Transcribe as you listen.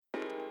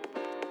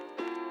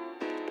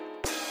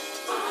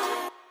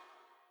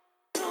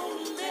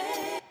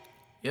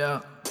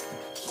Yeah.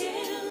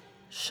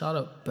 Shut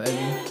up, baby.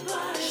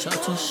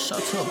 Shut up,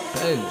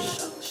 baby.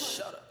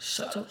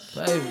 Shut up,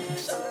 baby.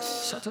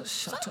 Shut up,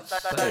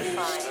 baby.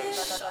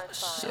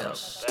 Yeah.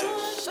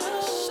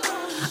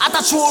 I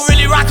thought you were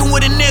really rocking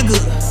with a nigga.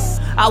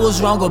 I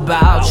was wrong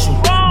about you.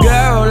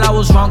 Girl, I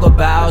was wrong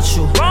about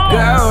you.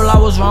 Girl, I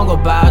was wrong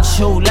about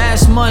you.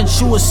 Last month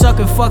you was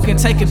sucking, fucking,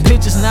 taking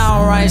pictures. Now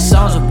I'm writing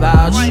songs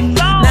about you.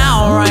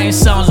 Now I'm writing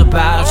songs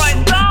about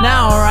you.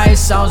 Now I'm writing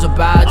songs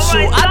about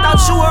you. I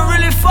thought you were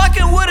really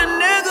fucking with a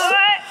nigga.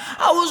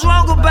 I was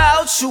wrong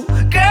about you.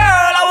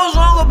 Girl, I was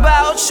wrong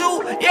about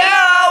you. Yeah,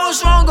 I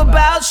was wrong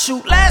about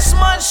you. Last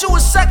month you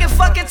was sucking,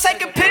 fucking,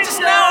 taking pictures.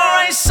 Now I'm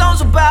writing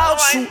songs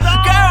about you. Girl,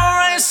 I'm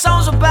writing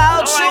songs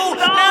about you.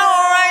 Now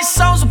I'm writing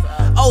songs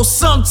about oh,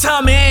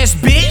 sometime ass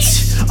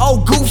bitch.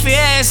 Oh, goofy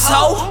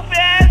asshole.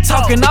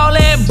 Talking all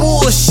that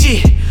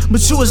bullshit,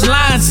 but you was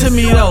lying to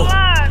me though.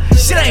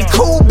 Shit ain't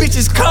cool, bitch,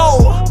 it's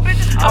cold.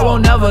 I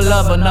won't never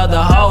love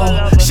another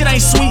hoe. Shit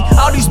ain't sweet,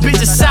 all these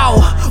bitches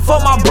sour. For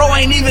my bro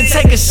ain't even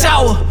take a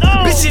shower.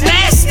 Bitch, you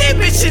nasty,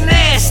 bitch, you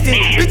nasty.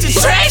 Bitch, you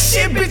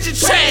trashy, bitch, you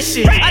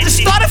trashy. I just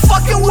started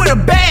fucking with a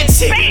bad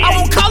chick. I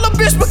won't call her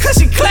bitch because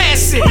she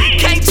classy.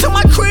 Came to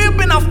my crib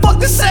and I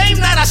fucked the same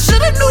night. I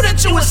should've knew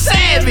that you was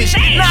savage.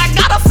 Now I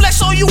gotta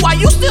flex on you while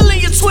you still in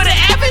your Twitter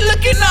app and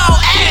looking all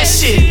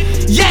ashy.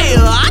 Yeah,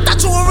 I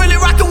thought you were really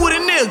rocking with a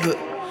nigga.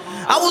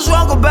 I was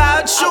wrong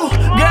about you.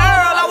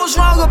 Girl, I was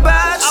wrong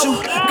about you.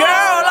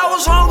 Girl, I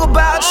was wrong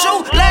about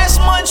you.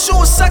 Last month you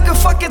was sucking,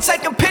 fucking,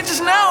 taking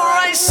pictures. Now I'm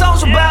writing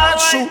songs about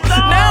you.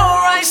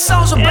 Now I'm writing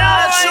songs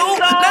about you.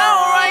 Now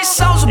I'm writing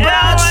songs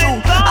about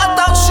you. I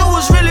thought you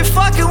was really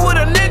fucking with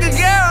a nigga.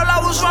 Girl, I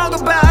was wrong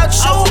about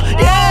you.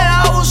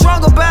 Yeah, I was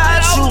wrong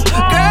about you.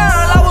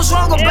 Girl, I was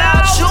wrong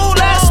about you.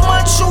 Last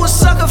month you was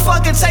sucking,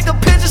 fucking, taking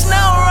pictures.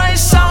 Now I'm writing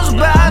songs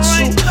about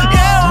you.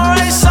 Yeah, I'm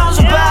writing songs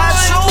about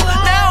you.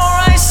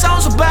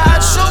 Songs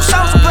about you,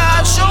 songs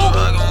about you.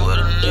 Fucking with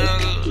a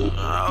nigga, I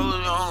was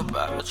wrong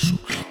about you.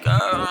 Girl,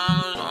 I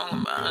was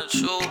wrong about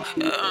you.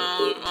 Yeah,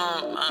 I was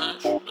wrong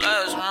about you.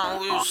 Last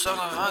month we was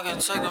sucking, fucking,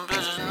 taking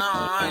pictures. Now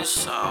I'm writing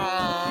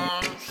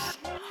songs.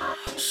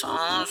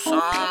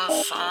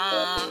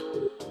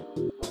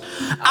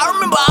 I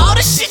remember all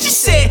the shit you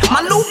said.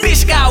 My new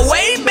bitch got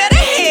way better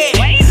head.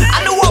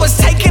 I knew I was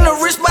taking a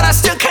risk, but I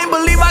still can't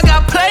believe I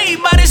got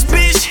played by this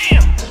bitch.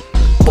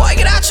 Boy,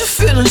 get out your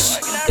feelings.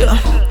 Yeah.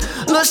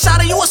 Lil'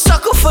 shawty, you a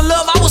sucker for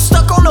love. I was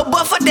stuck on the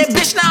butt for that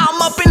bitch, now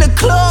I'm up in the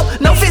club.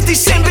 No 50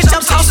 cent, bitch,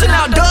 I'm tossing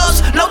out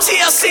dubs. No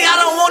TLC, I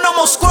don't want no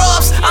more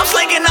scrubs. I'm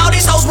slinging all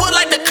these hoes wood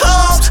like the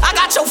Cubs. I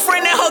got your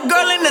friend and her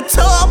girl in the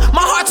tub.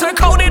 My heart turned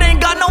cold, it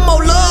ain't got no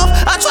more love.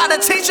 I tried to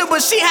teach her,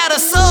 but she had a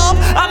sub.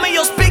 I'm in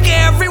your speaker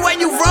everywhere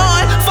you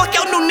run. Fuck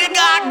your new nigga,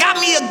 I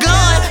got me a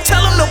gun.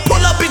 Tell him to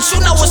pull up, bitch,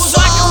 you know what's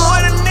up.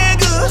 With a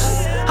nigga,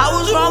 I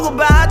was wrong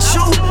about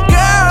you.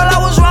 Girl, I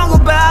was wrong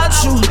about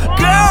you.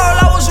 Girl,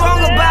 I was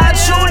wrong about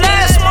you.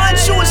 Last month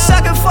you was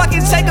sucking,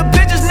 fucking, taking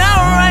pictures. Now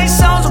I'm writing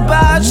songs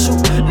about you.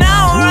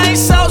 Now I'm writing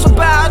songs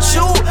about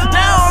you.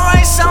 Now I'm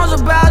writing songs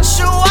about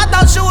you. I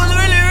thought you was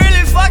really,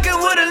 really fucking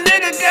with a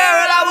nigga.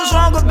 Girl, I was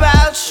wrong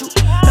about you.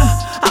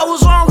 I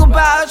was wrong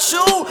about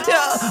you.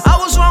 Yeah, I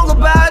was wrong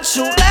about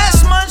you.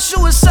 Last month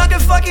you was sucking,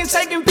 fucking,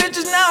 taking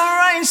pictures. Now I'm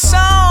writing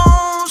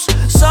songs.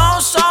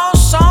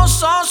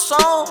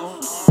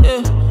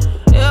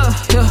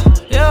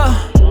 Yeah.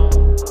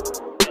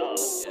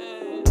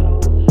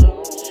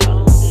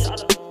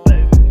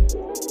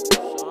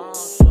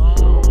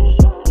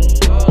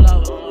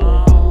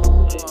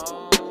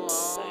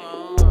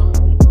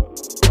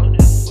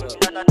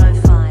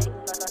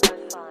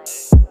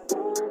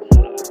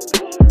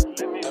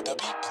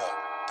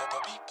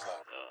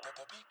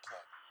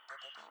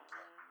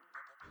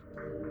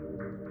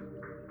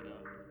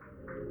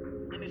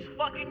 And it's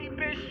fucking these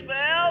bitches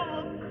forever.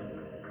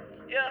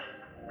 Yeah.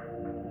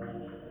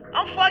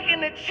 I'm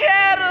fucking the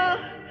cheddar.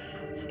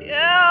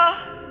 Yeah.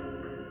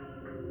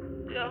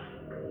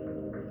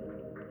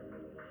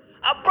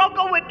 I broke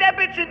up with that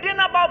bitch and then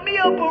I bought me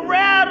a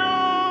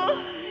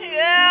Beretta.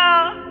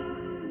 Yeah.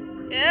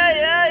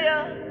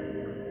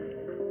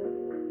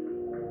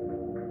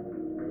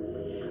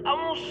 I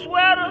won't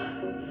sweat her.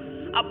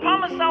 I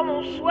promise I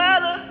won't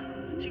sweat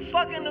her. She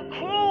fucking the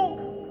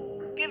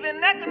crew. Giving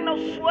neck with no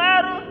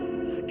sweater.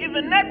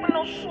 Giving neck with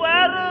no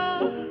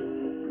sweater.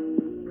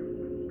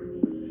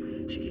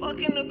 She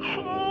fucking the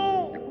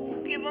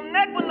crew. Give him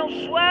neck with no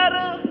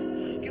sweater.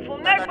 Give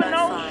him neck with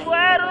no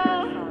sweater.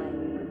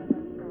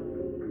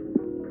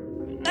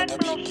 Neck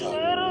with no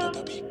sweater.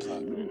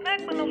 Neck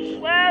with no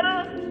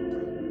sweater.